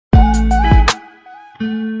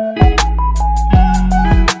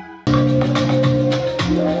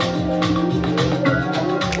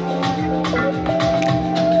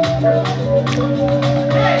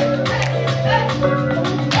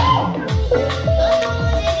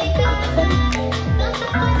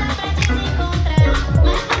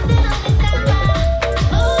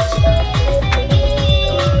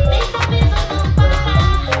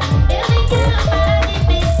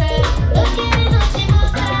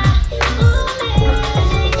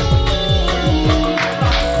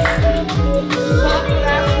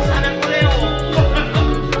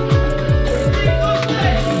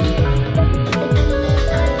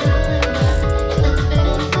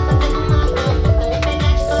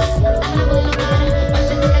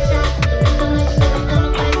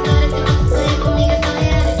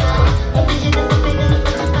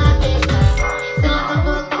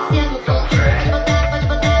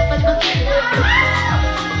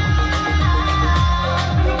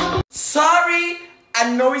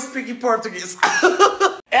speak português.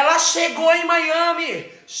 Ela chegou em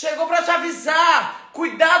Miami. Chegou pra te avisar.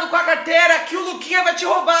 Cuidado com a carteira que o Luquinha vai te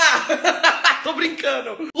roubar. Tô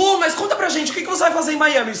brincando. Lu, mas conta pra gente, o que você vai fazer em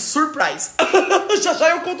Miami? Surprise. Já já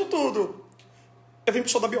eu conto tudo. Eu vim pro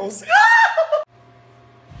show da Beyoncé.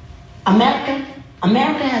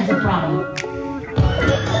 America has a problem.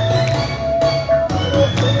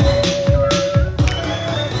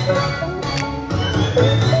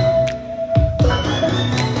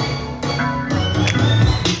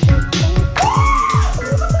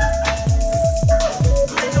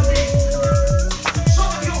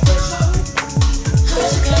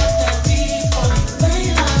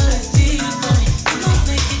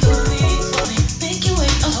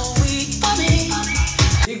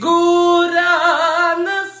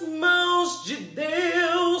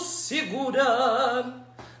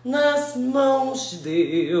 Nas mãos de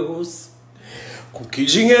Deus. Com que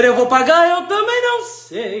dinheiro eu vou pagar eu também não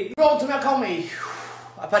sei. Pronto, me acalmei.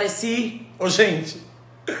 Apareci. Ô, gente,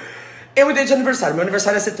 eu me dei de aniversário. Meu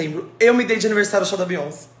aniversário é setembro. Eu me dei de aniversário ao show da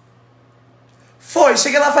Beyoncé. Foi,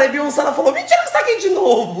 cheguei lá, falei Beyoncé, ela falou, mentira que você tá aqui de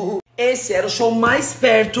novo. Esse era o show mais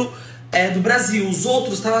perto do Brasil. Os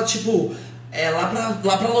outros estavam tipo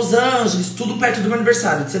lá pra Los Angeles. Tudo perto do meu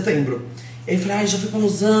aniversário de setembro. Eu falei, ai, já fui pra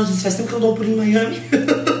Los Angeles, faz tempo que eu dou um pulinho em Miami.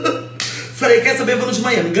 Falei, quer saber, eu vou no de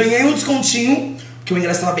Miami. Ganhei um descontinho, porque o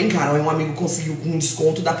ingresso tava bem caro. Aí um amigo conseguiu com um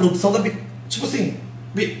desconto da produção da... Tipo assim,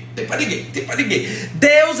 tem pra ninguém.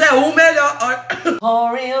 Deus é o melhor.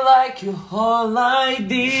 Hurry like you hold like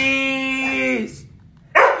this.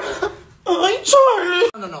 Ai, Charlie.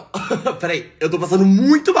 Não. Peraí, eu tô passando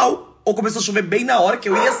muito mal. Ou começou a chover bem na hora que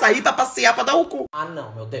eu ia sair pra passear pra dar o cu. Ah,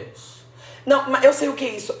 não, meu Deus. Não, mas eu sei o que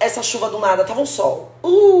é isso. Essa chuva do nada, tava um sol.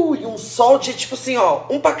 E um sol de tipo assim, ó,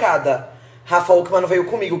 um pra cada. Rafa Uckmann veio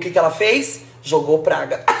comigo, o que ela fez? Jogou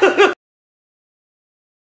praga.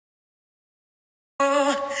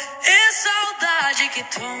 É saudade que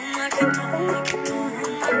toma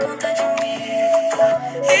conta de mim.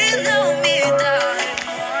 E não me dá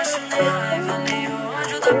remorso, nem raiva, nem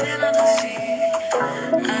ódio da pena do fim.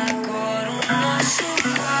 Agora o nosso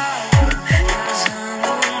carro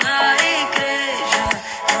casando na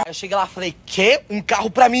igreja. Eu cheguei lá e falei, quê? Um carro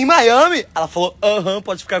pra mim em Miami? Ela falou, aham,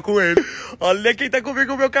 pode ficar com ele. Olha quem tá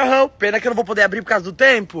comigo, o meu carrão. Pena que eu não vou poder abrir por causa do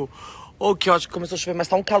tempo. Oh, que ótimo, começou a chover, mas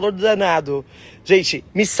tá um calor danado. Gente,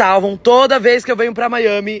 me salvam toda vez que eu venho pra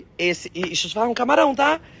Miami. Deixa eu te falar, um camarão,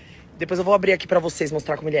 tá? Depois eu vou abrir aqui pra vocês,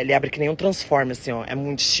 mostrar como ele é. Ele abre que nem um Transformer, assim, ó. É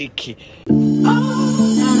muito chique.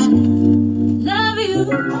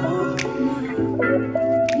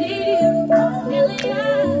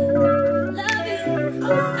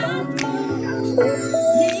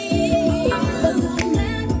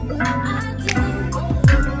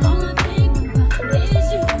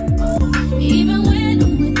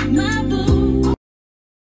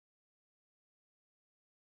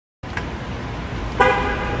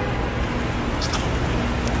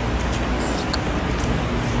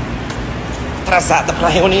 Atrasada pra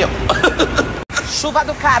reunião. Chuva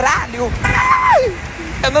do caralho. Ai,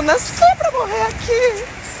 eu não nasci pra morrer aqui.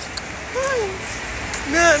 Ai,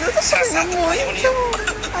 mano, eu tô chovendo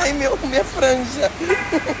muito. Ai, minha franja.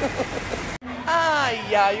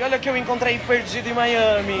 Ai, olha que eu encontrei perdido em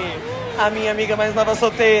Miami. A minha amiga mais nova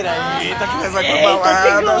solteira. Eita, que mais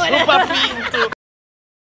balada. Chupa pinto.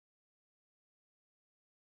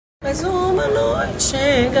 Mais uma noite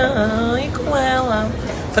chega e com ela.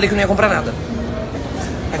 Falei que não ia comprar nada.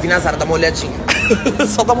 Aí vim na Zara dar uma olhadinha.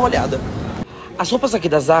 Só dar uma olhada. As roupas aqui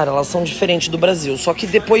da Zara, elas são diferentes do Brasil. Só que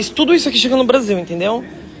depois tudo isso aqui chega no Brasil, entendeu?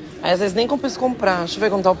 Aí às vezes nem compensa comprar. Deixa eu ver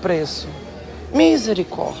quanto tá o preço.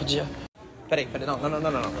 Misericórdia. Peraí, não.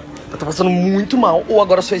 Eu tô passando muito mal. Ou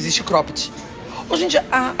agora só existe cropped. Hoje em dia,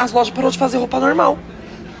 as lojas parou de fazer roupa normal.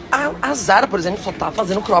 A Zara, por exemplo, só tá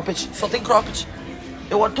fazendo cropped. Só tem cropped.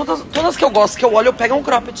 Todas que eu gosto, que eu olho, eu pego um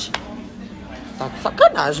cropped. Tá de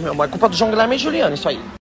sacanagem, meu amor. É culpa do João Guilherme e Juliano, isso aí.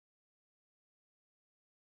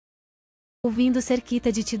 Ouvindo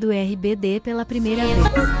Cerquita de Ti do RBD pela primeira vez.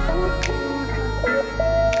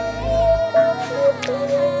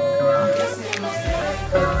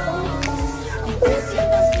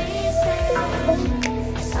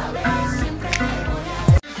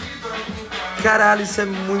 Caralho, isso é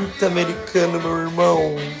muito americano, meu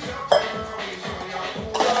irmão.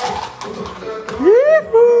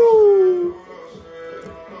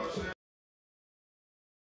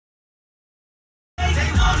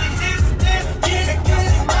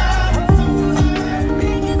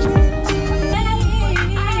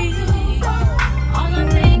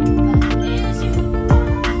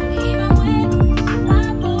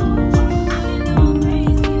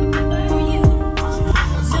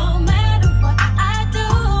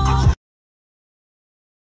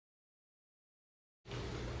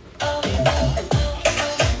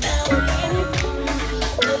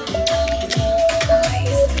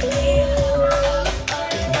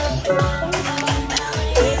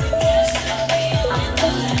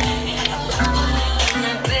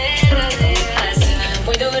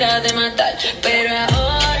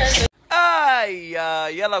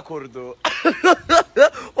 Aí ela acordou.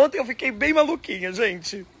 Ontem eu fiquei bem maluquinha,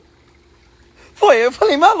 gente. Eu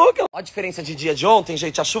falei, maluca. Olha a diferença de dia de ontem,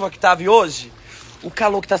 gente, a chuva que tava e hoje. O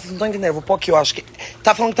calor que tá, vocês não estão entendendo, vou pôr aqui, eu acho que...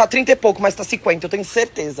 Tá falando que tá 30 e pouco, mas tá 50, eu tenho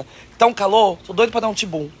certeza. Tá um calor, tô doido pra dar um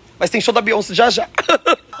tibum. Mas tem show da Beyoncé já já.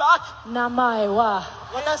 Namaiwa.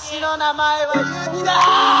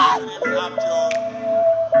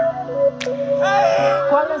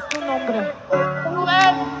 ¿Cuál es tu nombre?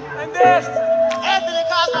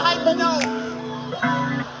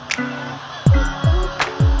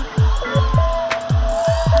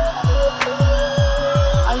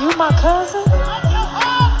 Are you my cousin?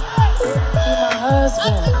 You my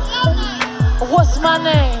husband. What's my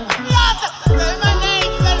name?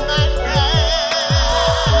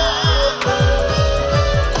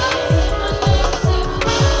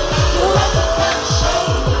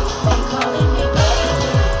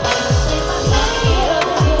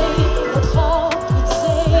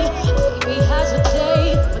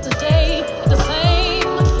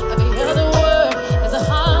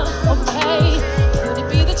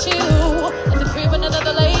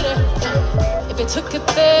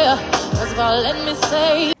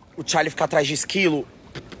 O Charlie fica atrás de esquilo.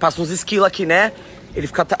 Passa uns esquilos aqui, né? Ele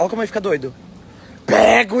fica... Olha como ele fica doido.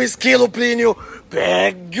 Pega o esquilo, Plínio.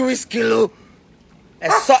 Pega o esquilo.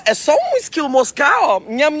 É só um esquilo moscar, ó.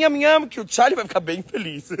 Nham, nham, nham, que o Charlie vai ficar bem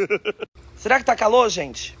feliz. Será que tá calor,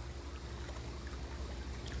 gente?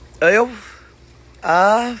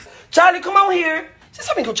 Charlie, come on here. Vocês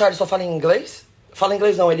sabem que o Charlie só fala em inglês? Fala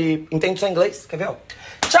inglês não, ele entende só inglês. Quer ver, ó?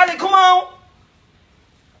 Charlie, come on.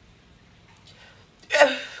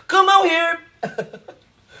 Come on here.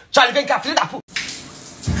 Charlie, vem cá, filho da puta.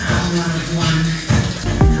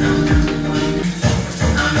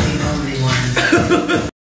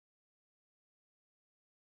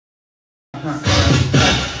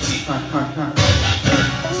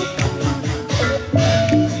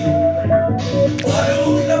 Olha o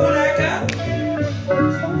look da boneca.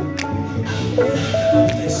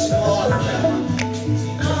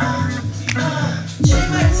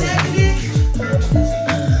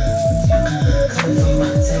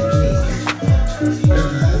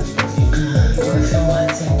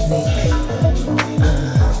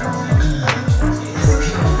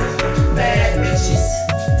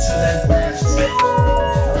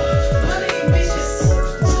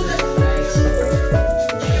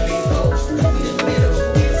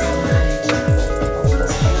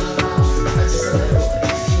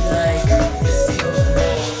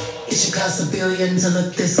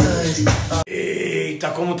 Eita,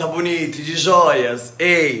 como tá bonito, de joias.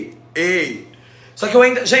 Ei. Só que eu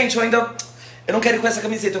ainda... Gente, eu não quero ir com essa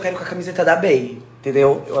camiseta, eu quero ir com a camiseta da Bey,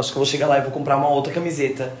 entendeu? Eu acho que eu vou chegar lá e vou comprar uma outra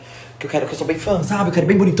camiseta. Que eu sou bem fã, sabe? Eu quero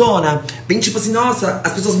bem bonitona. Bem tipo assim, nossa,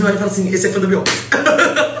 as pessoas me olham e falam assim, esse é fã do meu.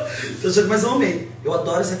 Mas eu amei. Eu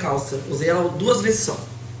adoro essa calça. Usei ela 2 vezes só.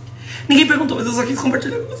 Ninguém perguntou, mas eu só quis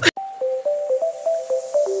compartilhar com você.